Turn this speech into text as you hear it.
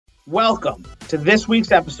Welcome to this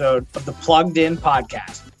week's episode of the Plugged In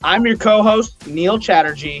Podcast. I'm your co-host, Neil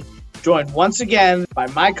Chatterjee, joined once again by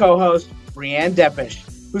my co-host, Brianne Depish,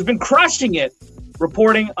 who's been crushing it,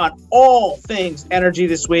 reporting on all things energy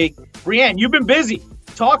this week. Brianne, you've been busy.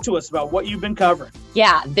 Talk to us about what you've been covering.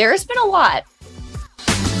 Yeah, there's been a lot.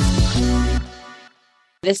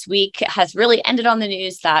 This week has really ended on the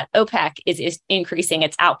news that OPEC is increasing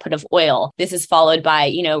its output of oil. This is followed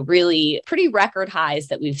by, really pretty record highs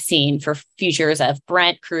that we've seen for futures of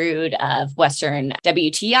Brent crude, of Western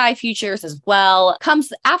WTI futures as well.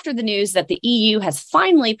 Comes after the news that the EU has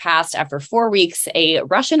finally passed, after 4 weeks, a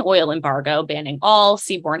Russian oil embargo banning all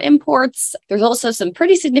seaborne imports. There's also some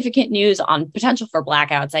pretty significant news on potential for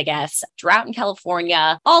blackouts, I guess. Drought in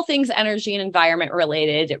California, all things energy and environment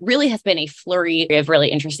related. It really has been a flurry of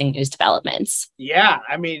really interesting news developments. Yeah,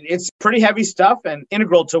 it's pretty heavy stuff and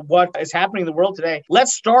integral to what is happening in the world today.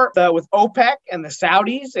 Let's start with OPEC and the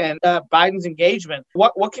Saudis and Biden's engagement.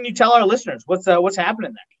 What can you tell our listeners? What's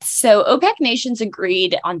happening there? So OPEC nations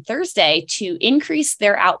agreed on Thursday to increase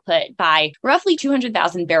their output by roughly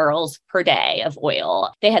 200,000 barrels per day of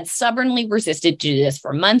oil. They had stubbornly resisted to do this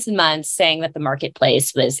for months and months, saying that the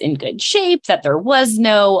marketplace was in good shape, that there was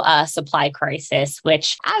no supply crisis,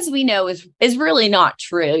 which, as we know, is really not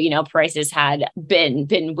true. Prices had been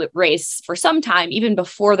raised for some time, even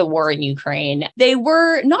before the war in Ukraine. They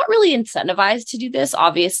were not really incentivized to do this,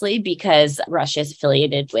 obviously, because Russia is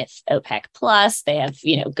affiliated with OPEC Plus. They have,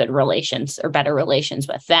 good relations or better relations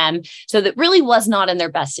with them. So that really was not in their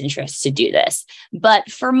best interest to do this. But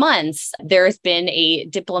for months, there has been a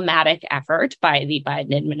diplomatic effort by the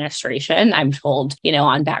Biden administration. I'm told,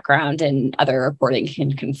 on background and other reporting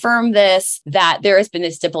can confirm this, that there has been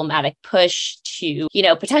this diplomatic push to,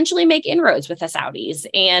 potentially make inroads with the Saudis.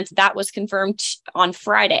 And that was confirmed on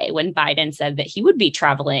Friday when Biden said that he would be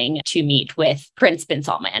traveling to meet with Prince bin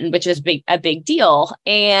Salman, which is a big deal.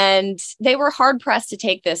 And they were hard pressed to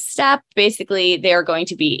take this step. Basically, they're going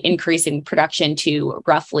to be increasing production to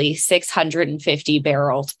roughly 650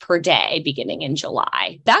 barrels per day beginning in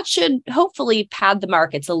July. That should hopefully pad the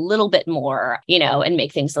markets a little bit more, and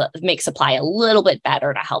make supply a little bit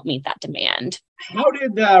better to help meet that demand. How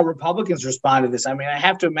did Republicans respond to this? I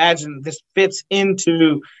have to imagine this fits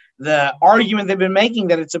into the argument they've been making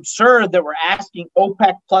that it's absurd that we're asking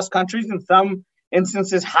OPEC plus countries, in some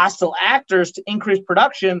instances hostile actors, to increase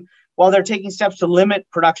production while they're taking steps to limit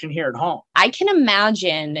production here at home. I can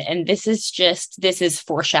imagine, and this is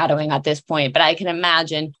foreshadowing at this point, but I can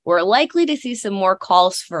imagine we're likely to see some more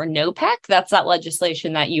calls for NOPEC. That's that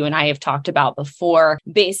legislation that you and I have talked about before.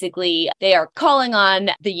 Basically, they are calling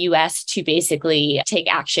on the U.S. to basically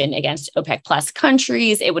take action against OPEC plus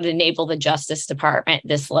countries. It would enable the Justice Department,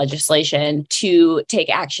 this legislation, to take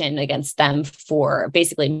action against them for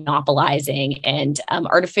basically monopolizing and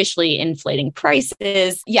artificially inflating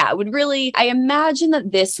prices. Yeah, it would really, I imagine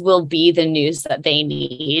that this will be the news that they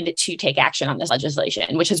need to take action on this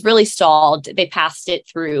legislation, which has really stalled. They passed it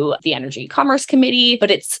through the Energy Commerce Committee, but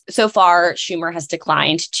so far Schumer has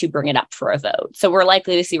declined to bring it up for a vote. So we're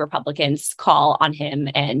likely to see Republicans call on him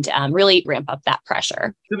and really ramp up that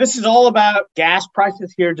pressure. So this is all about gas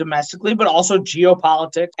prices here domestically, but also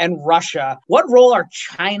geopolitics and Russia. What role are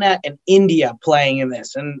China and India playing in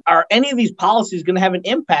this? And are any of these policies going to have an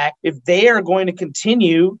impact if they are going to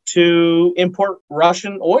continue to import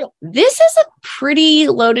Russian oil? This is a pretty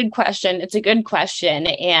loaded question. It's a good question.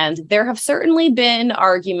 And there have certainly been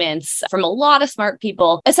arguments from a lot of smart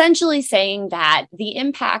people essentially saying that the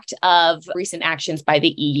impact of recent actions by the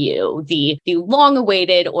EU, the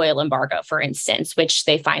long-awaited oil embargo, for instance, which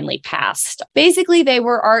they finally passed, basically the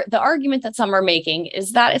argument that some are making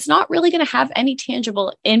is that it's not really going to have any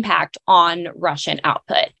tangible impact on Russian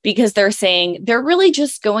output, because they're saying they're really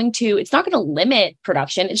just it's not going to limit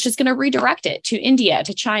production. It's just going to redirect it to India,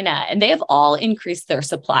 to China. And they have all increased their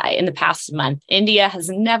supply in the past month. India has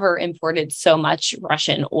never imported so much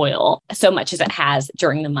Russian oil, so much as it has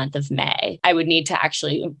during the month of May. I would need to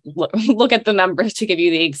actually look at the numbers to give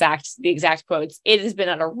you the exact quotes. It has been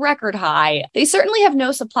at a record high. They certainly have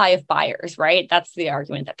no supply of buyers, right? That's the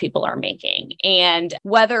argument that people are making. And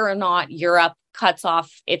whether or not Europe cuts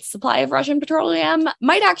off its supply of Russian petroleum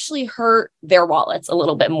might actually hurt their wallets a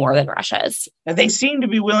little bit more than Russia's. And they seem to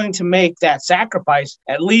be willing to make that sacrifice,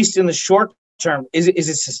 at least in the short term. Is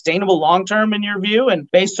it sustainable long term in your view, and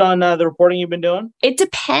based on the reporting you've been doing? It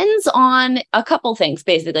depends on a couple things,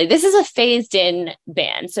 basically. This is a phased in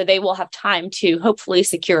ban, so they will have time to hopefully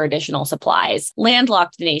secure additional supplies.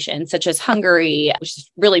 Landlocked nations such as Hungary, which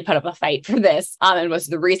really put up a fight for this, and was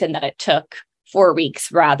the reason that it took 4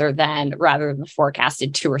 weeks rather than the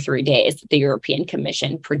forecasted 2 or 3 days that the European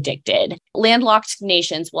Commission predicted. Landlocked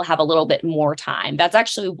nations will have a little bit more time. That's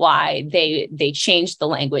actually why they changed the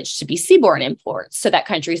language to be seaborne imports, so that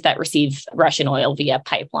countries that receive Russian oil via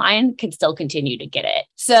pipeline can still continue to get it.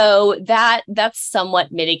 So that's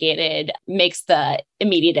somewhat mitigated, makes the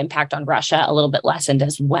immediate impact on Russia a little bit lessened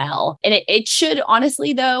as well. And it should,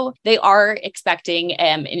 honestly, though, they are expecting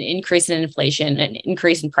an increase in inflation, an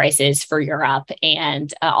increase in prices for Europe.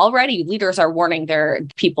 And already leaders are warning their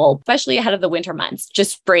people, especially ahead of the winter months,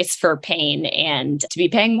 just brace for pain and to be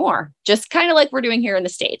paying more, just kind of like we're doing here in the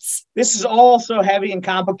States. This is all so heavy and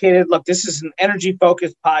complicated. Look, this is an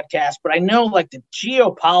energy-focused podcast, but I know like the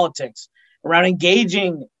geopolitics around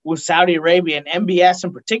engaging with Saudi Arabia and MBS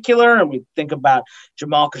in particular, and we think about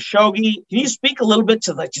Jamal Khashoggi. Can you speak a little bit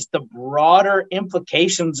to like just the broader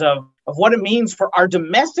implications of what it means for our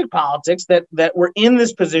domestic politics that we're in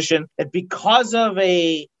this position, that because of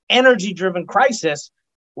a energy-driven crisis,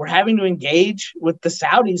 we're having to engage with the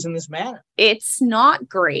Saudis in this manner? It's not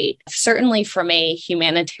great, certainly from a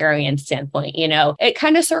humanitarian standpoint. It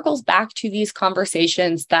kind of circles back to these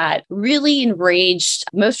conversations that really enraged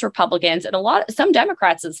most Republicans and some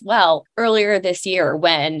Democrats as well earlier this year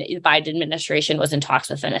when the Biden administration was in talks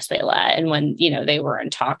with Venezuela and when, they were in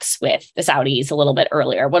talks with the Saudis a little bit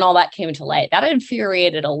earlier. When all that came to light, that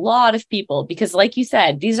infuriated a lot of people because, like you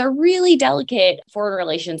said, these are really delicate foreign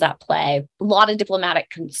relations at play. A lot of diplomatic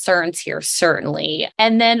concerns here, certainly.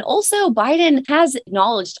 And then also Biden has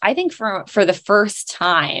acknowledged, I think for the first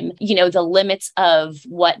time, the limits of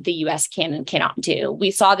what the U.S. can and cannot do.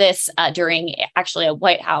 We saw this during actually a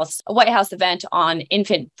White House event on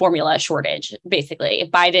infant formula shortage. Basically,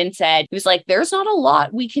 Biden said, he was like, there's not a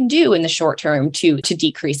lot we can do in the short term to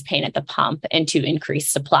decrease pain at the pump and to increase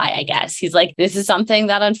supply, I guess. He's like, this is something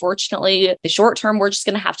that unfortunately, the short term, we're just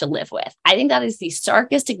going to have to live with. I think that is the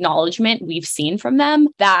starkest acknowledgement we've seen from them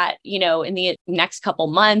that, in the next couple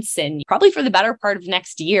months and probably for the better part of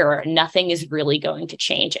next year, nothing is really going to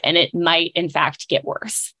change. And it might, in fact, get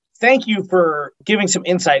worse. Thank you for giving some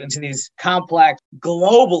insight into these complex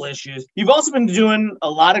global issues. You've also been doing a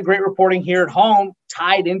lot of great reporting here at home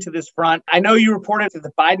tied into this front. I know you reported that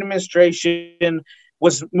the Biden administration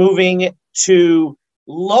was moving to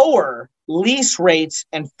lower lease rates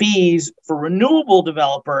and fees for renewable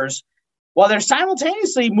developers, while they're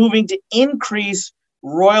simultaneously moving to increase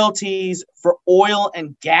royalties for oil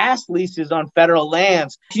and gas leases on federal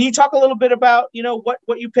lands. Can you talk a little bit about,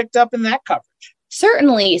 what you picked up in that coverage?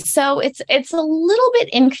 Certainly. So it's a little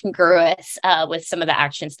bit incongruous with some of the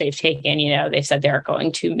actions they've taken. They've said they're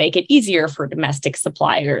going to make it easier for domestic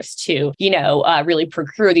suppliers to, really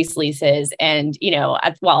procure these leases and,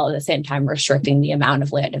 while at the same time restricting the amount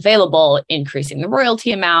of land available, increasing the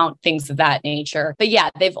royalty amount, things of that nature. But yeah,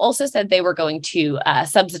 they've also said they were going to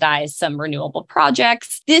subsidize some renewable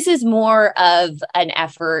projects. This is more of an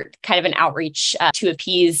effort, kind of an outreach to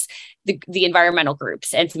appease the environmental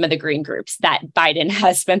groups and some of the green groups that Biden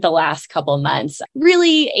has spent the last couple of months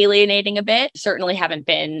really alienating a bit. Certainly haven't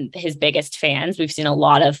been his biggest fans. We've seen a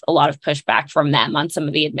lot of pushback from them on some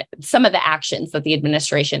of the actions that the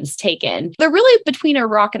administration's taken. They're really between a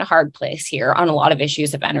rock and a hard place here on a lot of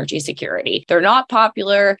issues of energy security. They're not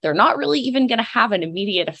popular. They're not really even going to have an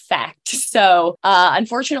immediate effect. So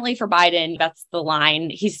unfortunately for Biden, that's the line.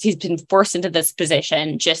 He's been forced into this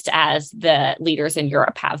position just as the leaders in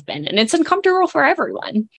Europe have been. And it's uncomfortable for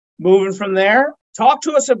everyone. Moving from there, talk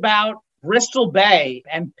to us about Bristol Bay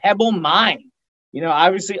and Pebble Mine.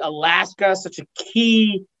 Obviously, Alaska, such a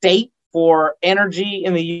key state for energy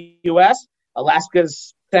in the U.S.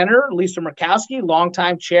 Alaska's Senator Lisa Murkowski,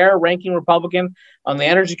 longtime chair, ranking Republican on the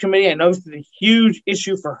Energy Committee. I know this is a huge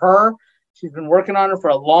issue for her. She's been working on it for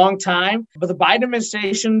a long time. But the Biden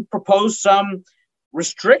administration proposed some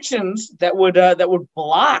restrictions that would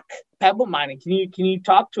block pebble mining. Can you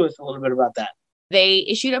talk to us a little bit about that? They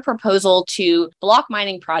issued a proposal to block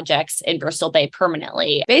mining projects in Bristol Bay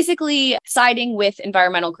permanently, basically siding with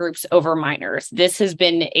environmental groups over miners. This has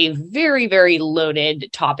been a very, very loaded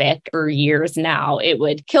topic for years now. It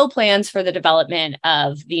would kill plans for the development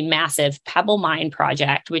of the massive Pebble Mine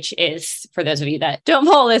project, which is, for those of you that don't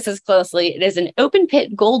follow this as closely, it is an open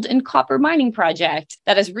pit gold and copper mining project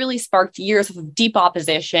that has really sparked years of deep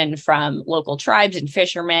opposition from local tribes and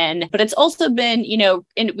fishermen. But it's also been,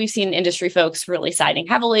 we've seen industry folks really siding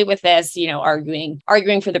heavily with this, arguing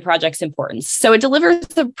for the project's importance. So it delivers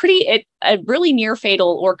a really near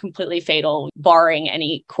fatal or completely fatal, barring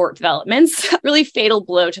any court developments, really fatal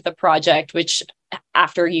blow to the project, which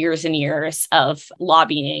after years and years of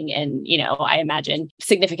lobbying and, I imagine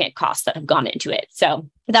significant costs that have gone into it. So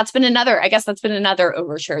that's been another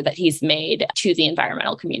overture that he's made to the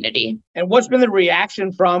environmental community. And what's been the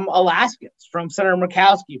reaction from Alaskans, from Senator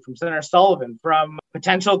Murkowski, from Senator Sullivan, from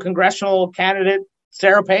potential congressional candidate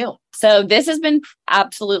Sarah Palin? So this has been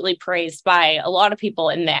absolutely praised by a lot of people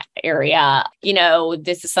in that area.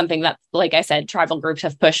 This is something that, like I said, tribal groups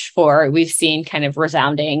have pushed for. We've seen kind of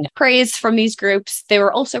resounding praise from these groups. They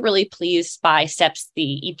were also really pleased by steps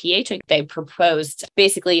the EPA took. They proposed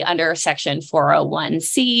basically under Section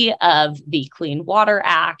 401C of the Clean Water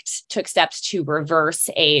Act, took steps to reverse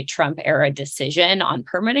a Trump-era decision on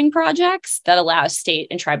permitting projects that allows state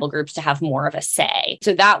and tribal groups to have more of a say.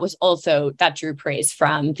 So that drew praise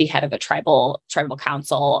from the head of a tribal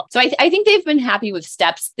council. So I think they've been happy with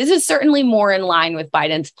steps. This is certainly more in line with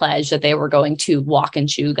Biden's pledge that they were going to walk and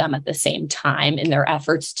chew gum at the same time in their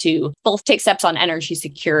efforts to both take steps on energy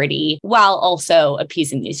security while also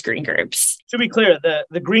appeasing these green groups. To be clear,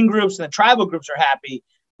 the green groups and the tribal groups are happy,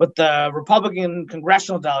 but the Republican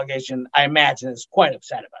congressional delegation, I imagine, is quite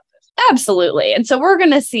upset about this. Absolutely. And so we're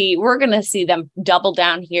going to see them double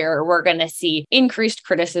down here. We're going to see increased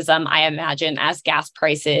criticism, I imagine, as gas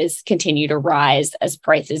prices continue to rise, as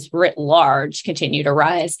prices writ large continue to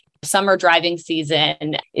rise. Summer driving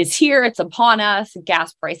season is here. It's upon us.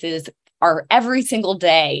 Gas prices are every single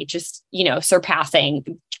day just,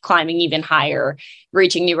 surpassing, climbing even higher,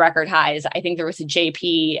 reaching new record highs. I think there was a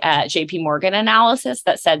JP Morgan analysis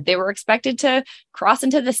that said they were expected to cross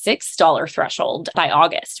into the $6 threshold by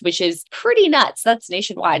August, which is pretty nuts. That's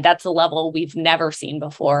nationwide. That's a level we've never seen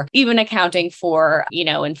before. Even accounting for,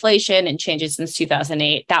 inflation and changes since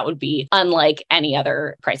 2008, that would be unlike any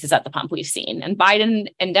other prices at the pump we've seen. And Biden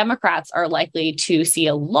and Democrats are likely to see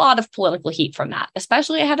a lot of political heat from that,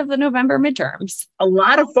 especially ahead of the November midterms. A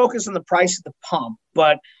lot of focus on the price at the pump,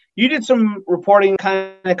 but you did some reporting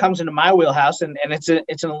kind of comes into my wheelhouse, and it's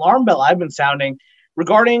an alarm bell I've been sounding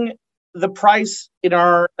regarding the price in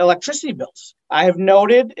our electricity bills. I have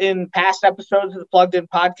noted in past episodes of the Plugged In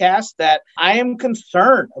podcast that I am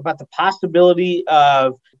concerned about the possibility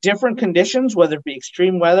of different conditions, whether it be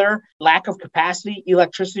extreme weather, lack of capacity,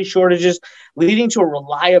 electricity shortages, leading to a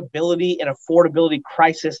reliability and affordability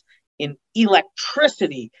crisis in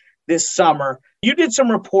electricity this summer. You did some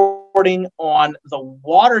reporting on the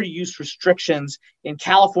water use restrictions in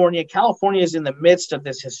California. California is in the midst of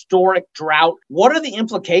this historic drought. What are the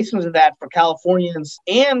implications of that for Californians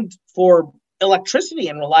and for electricity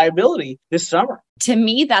and reliability this summer? To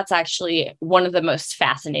me, that's actually one of the most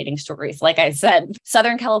fascinating stories. Like I said,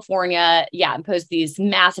 Southern California, imposed these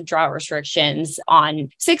massive drought restrictions on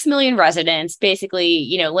 6 million residents, basically,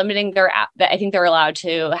 limiting I think they're allowed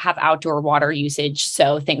to have outdoor water usage.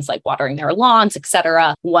 So things like watering their lawns,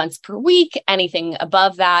 etc., once per week. Anything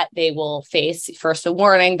above that, they will face first a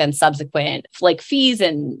warning, then subsequent fees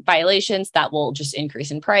and violations that will just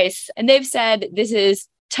increase in price. And they've said this is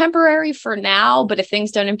temporary for now, but if things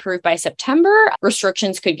don't improve by September,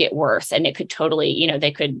 restrictions could get worse, and it could totally, they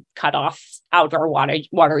could cut off outdoor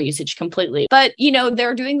water usage completely. But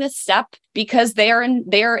they're doing this step because they are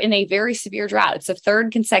in a very severe drought. It's the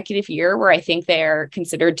third consecutive year where I think they're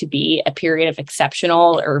considered to be a period of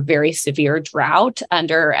exceptional or very severe drought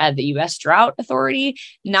under the U.S. Drought Authority.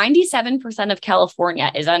 97% of California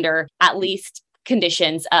is under at least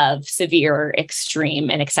conditions of severe, extreme,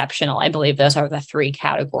 and exceptional. I believe those are the three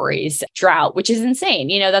categories. Drought, which is insane.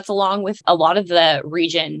 That's along with a lot of the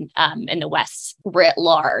region in the West writ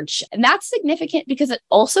large. And that's significant because it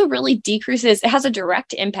also really it has a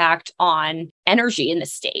direct impact on energy in the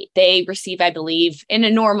state. They receive, I believe, in a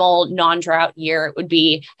normal non-drought year, it would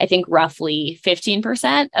be, I think, roughly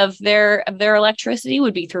 15% of their electricity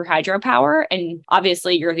would be through hydropower. And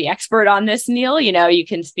obviously, you're the expert on this, Neil. You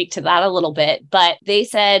can speak to that a little bit. But they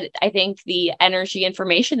said, I think the Energy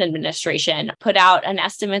Information Administration put out an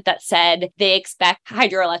estimate that said they expect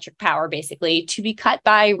hydroelectric power basically to be cut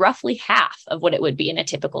by roughly half of what it would be in a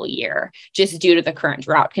typical year, just due to the current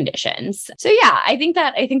drought conditions. So I think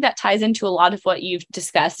that ties into a lot of what you've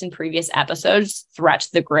discussed in previous episodes, threat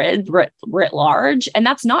to the grid writ large. And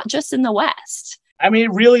that's not just in the West. I mean,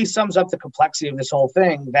 it really sums up the complexity of this whole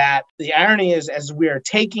thing, that the irony is, as we are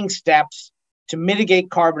taking steps to mitigate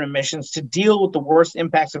carbon emissions, to deal with the worst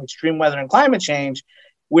impacts of extreme weather and climate change,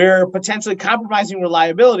 we're potentially compromising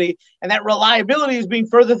reliability. And that reliability is being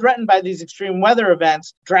further threatened by these extreme weather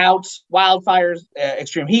events, droughts, wildfires,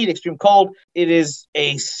 extreme heat, extreme cold. It is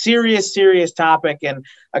a serious, serious topic. And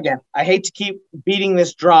again, I hate to keep beating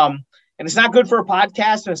this drum. And it's not good for a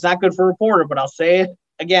podcast and it's not good for a reporter, but I'll say it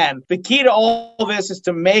again. The key to all of this is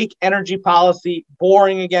to make energy policy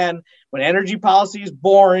boring again. When energy policy is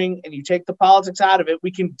boring and you take the politics out of it,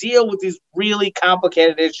 we can deal with these really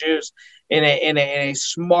complicated issues in a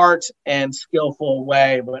smart and skillful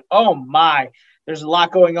way. But oh my, there's a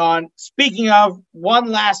lot going on. Speaking of, one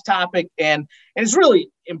last topic, and it's really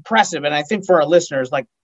impressive. And I think for our listeners, like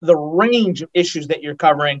the range of issues that you're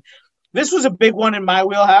covering, this was a big one in my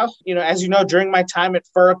wheelhouse. As you know, during my time at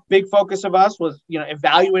FERC, big focus of us was,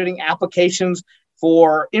 evaluating applications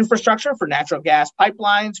for infrastructure, for natural gas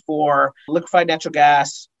pipelines, for liquefied natural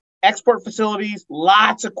gas export facilities,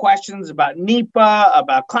 lots of questions about NEPA,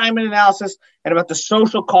 about climate analysis, and about the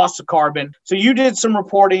social costs of carbon. So you did some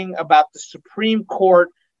reporting about the Supreme Court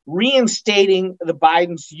reinstating the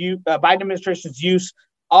Biden administration's use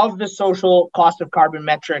of the social cost of carbon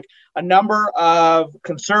metric. A number of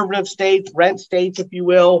conservative states, red states, if you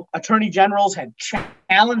will, attorney generals had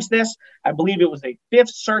challenged this. I believe it was a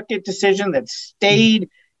Fifth Circuit decision that stayed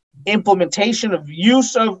implementation of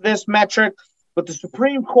use of this metric. But the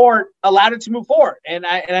Supreme Court allowed it to move forward. And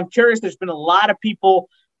I'm curious, there's been a lot of people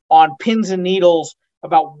on pins and needles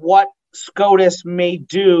about what SCOTUS may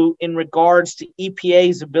do in regards to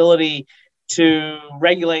EPA's ability to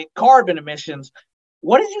regulate carbon emissions.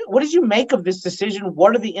 What did you make of this decision?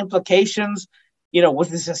 What are the implications? Was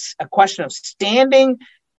this a question of standing?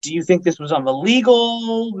 Do you think this was on the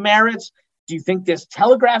legal merits? Do you think this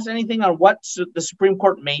telegraphs anything on what the Supreme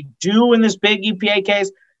Court may do in this big EPA case?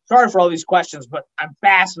 Sorry for all these questions, but I'm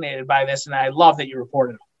fascinated by this, and I love that you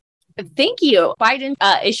reported it. Thank you. Biden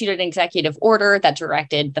issued an executive order that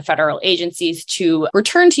directed the federal agencies to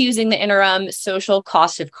return to using the interim social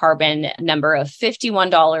cost of carbon number of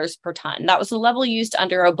 $51 per ton. That was the level used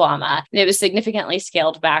under Obama, and it was significantly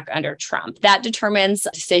scaled back under Trump. That determines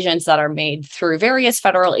decisions that are made through various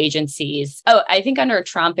federal agencies. Oh, I think under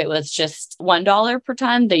Trump, it was just $1 per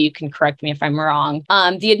ton, though you can correct me if I'm wrong.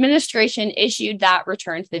 The administration issued that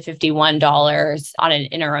return to the $51 on an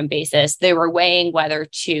interim basis. They were weighing whether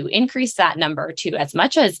to increase that number to as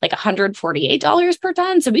much as like $148 per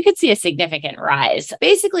ton. So we could see a significant rise.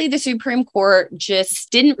 Basically, the Supreme Court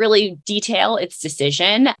just didn't really detail its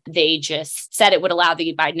decision. They just said it would allow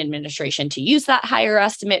the Biden administration to use that higher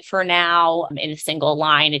estimate for now in a single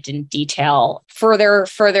line. It didn't detail further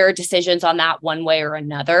decisions on that one way or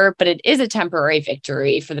another, but it is a temporary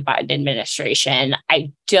victory for the Biden administration.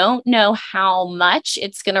 I don't know how much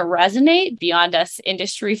it's going to resonate beyond us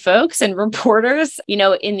industry folks and reporters,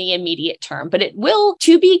 in the immediate term, but it will,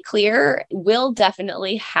 to be clear, will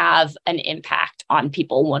definitely have an impact on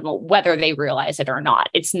people whether they realize it or not.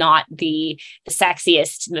 It's not the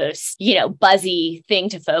sexiest, most, buzzy thing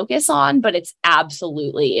to focus on, but it's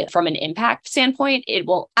absolutely, from an impact standpoint, it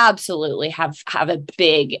will absolutely have a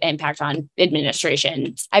big impact on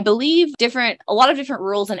administrations. I believe a lot of different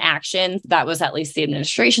rules and actions, that was at least the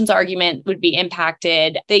administration's argument, would be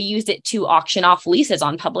impacted. They used it to auction off leases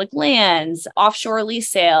on public lands, offshore lease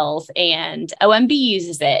sales, and OMB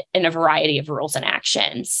uses it in a variety of rules and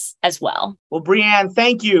actions as well. Well, Brianne,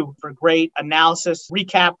 thank you for a great analysis,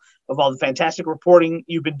 recap of all the fantastic reporting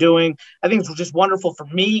you've been doing. I think it's just wonderful for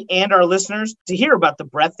me and our listeners to hear about the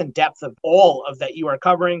breadth and depth of all of that you are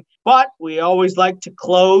covering. But we always like to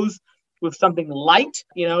close with something light.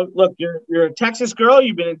 Look, you're a Texas girl.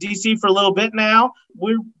 You've been in DC for a little bit now.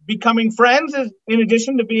 We're becoming friends in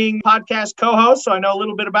addition to being podcast co-hosts. So I know a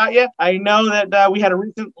little bit about you. I know that we had a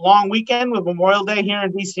recent long weekend with Memorial Day here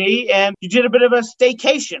in DC, and you did a bit of a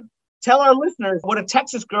staycation. Tell our listeners what a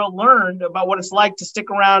Texas girl learned about what it's like to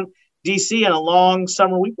stick around DC in a long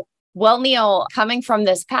summer weekend. Well, Neil, coming from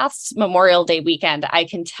this past Memorial Day weekend, I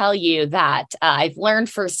can tell you that I've learned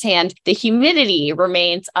firsthand the humidity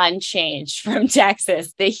remains unchanged from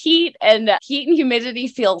Texas. The heat and humidity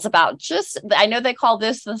feels about I know they call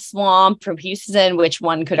this the swamp from Houston, which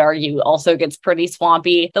one could argue also gets pretty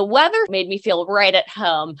swampy. The weather made me feel right at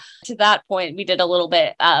home. To that point, we did a little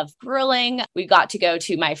bit of grilling. We got to go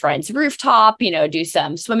to my friend's rooftop, do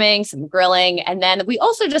some swimming, some grilling. And then we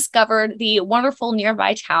also discovered the wonderful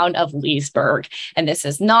nearby town of Leesburg. And this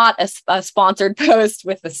is not a sponsored post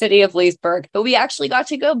with the city of Leesburg, but we actually got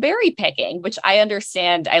to go berry picking, which I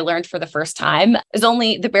understand I learned for the first time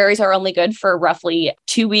the berries are only good for roughly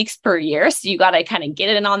 2 weeks per year. So you got to kind of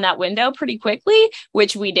get in on that window pretty quickly,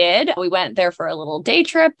 which we did. We went there for a little day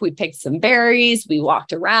trip. We picked some berries. We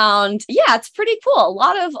walked around. Yeah, it's pretty cool.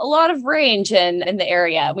 A lot of range in the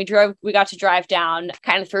area. We got to drive down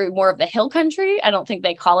kind of through more of the hill country. I don't think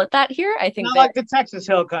they call it that here. I think not like the Texas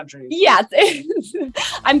hill country. Yes,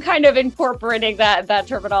 I'm kind of incorporating that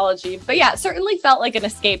terminology. But yeah, it certainly felt like an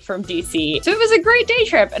escape from DC. So it was a great day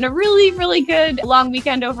trip and a really, really good long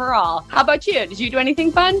weekend overall. How about you? Did you do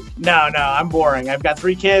anything fun? No, I'm boring. I've got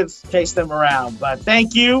 3 kids, chase them around. But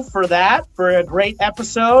thank you for a great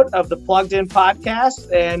episode of the Plugged In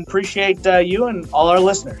podcast, and appreciate you and all our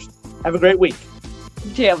listeners. Have a great week.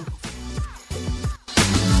 You too.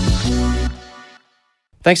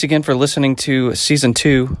 Thanks again for listening to Season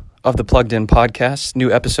 2 of the Plugged In podcast.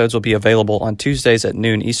 New episodes will be available on Tuesdays at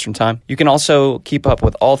noon Eastern Time. You can also keep up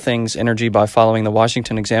with all things energy by following the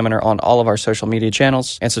Washington Examiner on all of our social media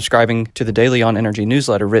channels and subscribing to the Daily on Energy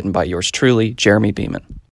newsletter written by yours truly, Jeremy Beeman.